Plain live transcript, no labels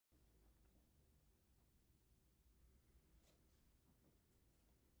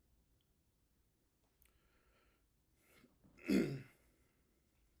Hello,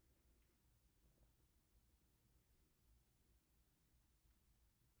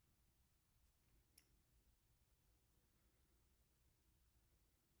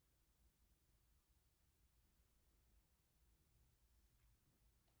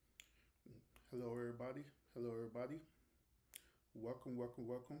 everybody. Hello, everybody. Welcome, welcome,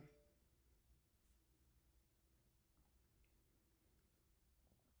 welcome.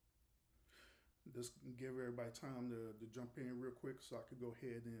 Just give everybody time to jump in real quick so I could go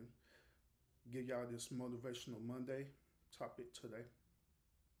ahead and give y'all this Motivational Monday topic today.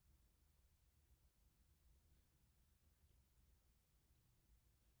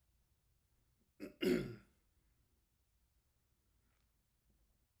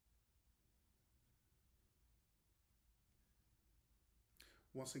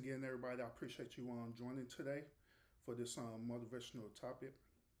 Once again, everybody, I appreciate you joining today for this motivational topic.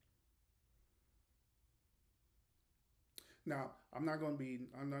 Now, I'm not gonna be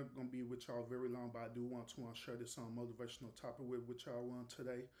with y'all very long, but I do want to share this motivational topic with y'all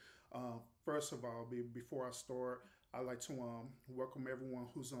today. First of all, before I start, I'd like to welcome everyone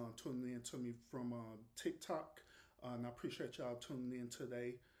who's tuning in to me from TikTok, and I appreciate y'all tuning in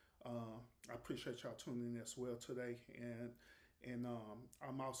today. I appreciate y'all tuning in as well today, and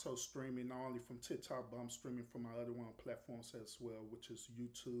I'm also streaming not only from TikTok, but I'm streaming from my other one platforms as well, which is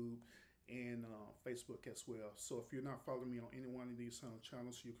YouTube and Facebook as well. So if you're not following me on any one of these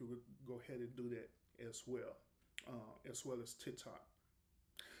channels, you can go ahead and do that as well as TikTok.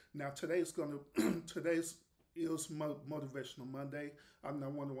 Now today's gonna today's is Motivational Monday. I'm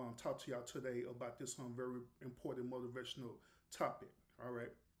not wondering why I'm talking to y'all today about this very important motivational topic. All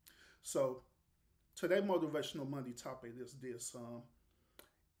right. So today Motivational Monday topic is this.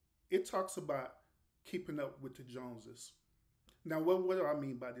 It talks about keeping up with the Joneses. Now, what do I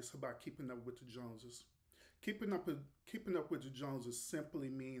mean by this about keeping up with the Joneses? Keeping up with the Joneses simply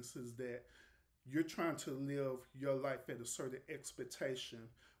means is that you're trying to live your life at a certain expectation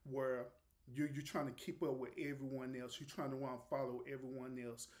where you're trying to keep up with everyone else. You're trying to follow everyone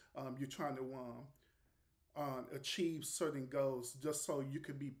else. You're trying to achieve certain goals just so you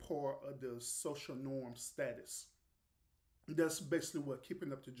could be part of the social norm status. That's basically what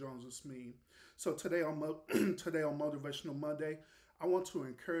keeping up the Joneses mean. So today on today on Motivational Monday, I want to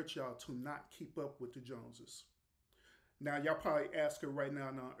encourage y'all to not keep up with the Joneses. Now y'all probably asking right now,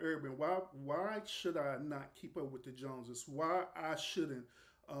 Urban, why should I not keep up with the Joneses? Why I shouldn't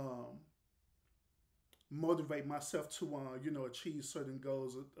um, motivate myself to achieve certain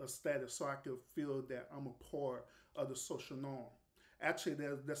goals of status so I can feel that I'm a part of the social norm. Actually,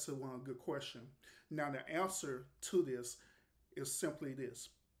 that's a good question. Now the answer to this is simply this.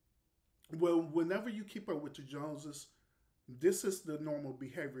 Well, whenever you keep up with the Joneses, this is the normal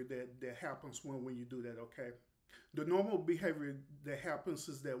behavior that happens when you do that, okay? The normal behavior that happens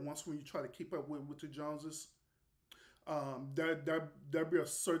is that once when you try to keep up with the Joneses, there be a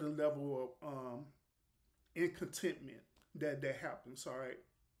certain level of incontentment that happens, all right?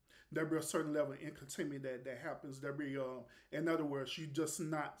 There be a certain level of incontentment that happens. There be, in other words, you just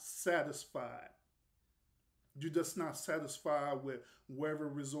not satisfied. You're just not satisfied with whatever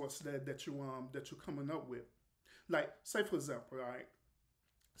resorts that you're coming up with. Like, say for example, all right.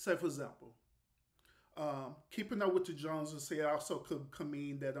 Say for example, keeping up with the Joneses. It also could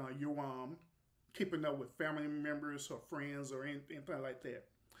mean that you're keeping up with family members or friends or anything like that.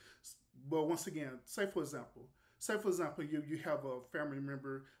 But once again, say for example, you have a family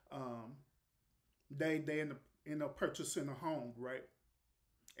member. They end up purchasing a home, right?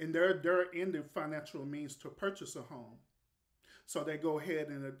 And they're in the financial means to purchase a home. So they go ahead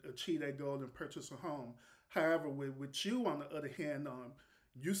and achieve that goal and purchase a home. However, with you on the other hand,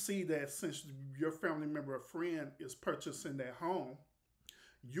 you see that since your family member or friend is purchasing that home,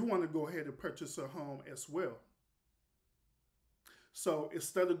 you want to go ahead and purchase a home as well. So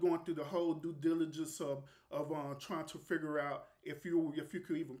instead of going through the whole due diligence of trying to figure out if you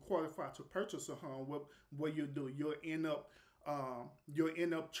could even qualify to purchase a home, what you do, you'll end up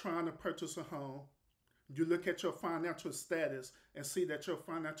trying to purchase a home. You look at your financial status and see that your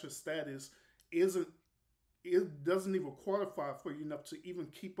financial status isn't it doesn't even qualify for you enough to even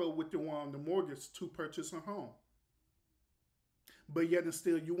keep up with the mortgage to purchase a home. But yet and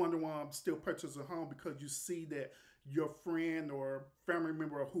still, you want to still purchase a home because you see that your friend or family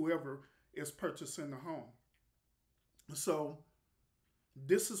member or whoever is purchasing a home. So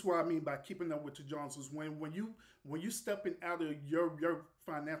this is what I mean by keeping up with the Joneses. When you stepping out of your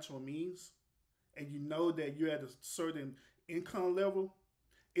financial means, and you know that you're at a certain income level,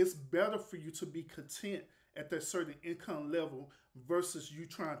 it's better for you to be content at that certain income level versus you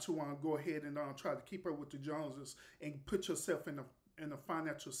trying to go ahead and try to keep up with the Joneses and put yourself in a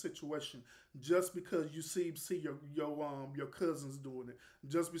financial situation just because you see your cousins doing it,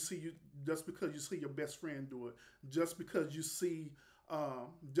 just because you see your best friend do it, just because you see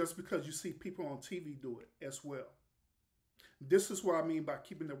people on TV do it as well. This is what I mean by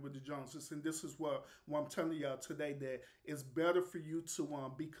keeping up with the Joneses, and this is what I'm telling y'all today, that it's better for you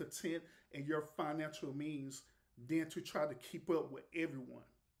to be content in your financial means than to try to keep up with everyone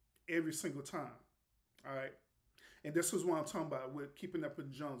every single time. All right, and this is what I'm talking about with keeping up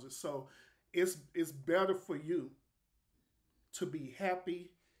with the Joneses. So it's better for you to be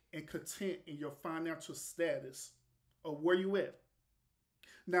happy and content in your financial status or where you at.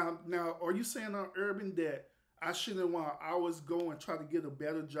 Now, are you saying on Urban that I shouldn't want to always go and try to get a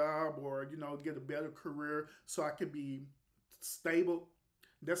better job or get a better career so I could be stable?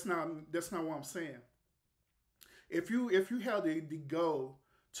 That's not what I'm saying. If you have the goal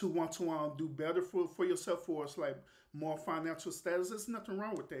to want to do better for yourself, for it's like more financial status, there's nothing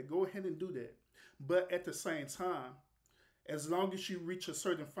wrong with that. Go ahead and do that. But at the same time, as long as you reach a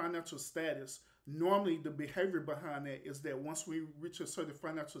certain financial status, normally the behavior behind that is that once we reach a certain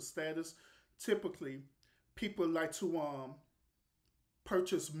financial status, typically people like to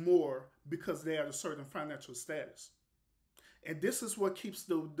purchase more because they are a certain financial status. And this is what keeps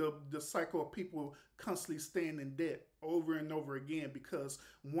the cycle of people constantly staying in debt over and over again, because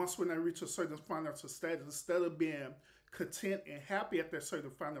once when they reach a certain financial status, instead of being content and happy at that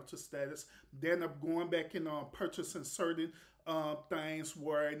certain financial status, they end up going back and purchasing certain things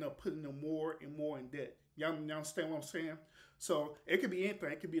where they end up putting them more and more in debt. Y'all understand what I'm saying? So it could be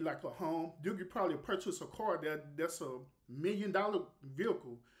anything. It could be like a home. You could probably purchase a car that's $1 million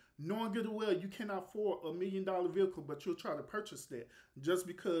vehicle, knowing good and well you cannot afford $1 million vehicle, but you'll try to purchase that just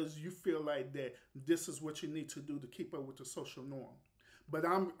because you feel like that this is what you need to do to keep up with the social norm. But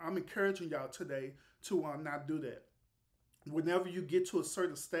I'm encouraging y'all today to not do that. Whenever you get to a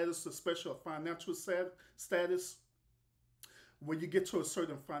certain status, especially a financial status, when you get to a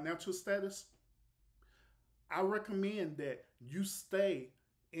certain financial status, I recommend that you stay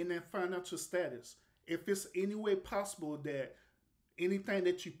in that financial status. If it's any way possible that anything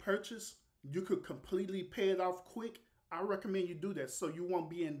that you purchase, you could completely pay it off quick, I recommend you do that so you won't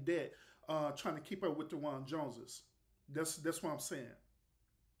be in debt trying to keep up with the Joneses. That's what I'm saying.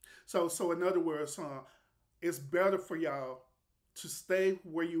 So in other words, it's better for y'all to stay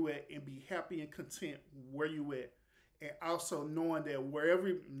where you at and be happy and content where you at, and also knowing that wherever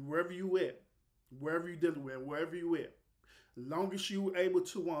you at, wherever you dealing with, wherever you at, long as you able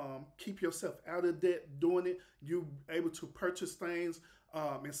to keep yourself out of debt doing it, you able to purchase things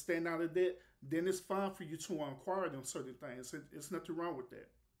and stand out of debt, then it's fine for you to acquire them certain things. It's nothing wrong with that.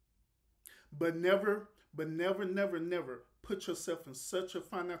 But never put yourself in such a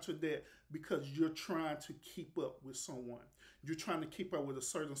financial debt because you're trying to keep up with someone. You're trying to keep up with a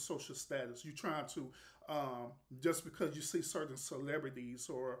certain social status. You're trying to, just because you see certain celebrities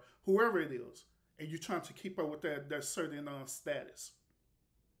or whoever it is, and you're trying to keep up with that certain status.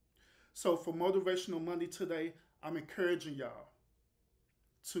 So for Motivational Monday today, I'm encouraging y'all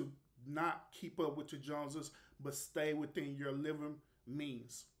to not keep up with the Joneses, but stay within your living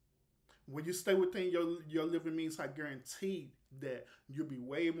means. When you stay within your living means, I guarantee that you'll be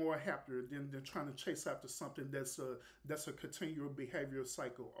way more happier than trying to chase after something that's a continual behavioral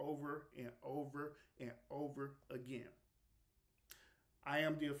cycle over and over and over again. I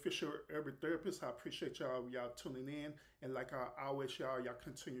am the official urban therapist. I appreciate y'all tuning in, and like I always y'all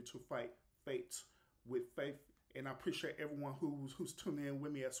continue to fight fates with faith. And I appreciate everyone who's tuning in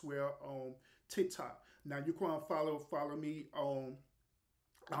with me as well on TikTok. Now you can follow me on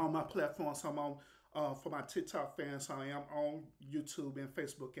my platforms. I'm on for my TikTok fans. I am on YouTube and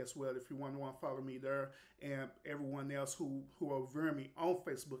Facebook as well. If you want to follow me there, and everyone else who are viewing me on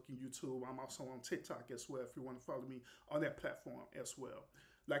Facebook and YouTube, I'm also on TikTok as well. If you want to follow me on that platform as well.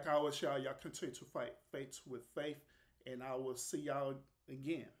 Like I always y'all continue to fight faith with faith, and I will see y'all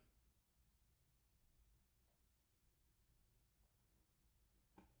again.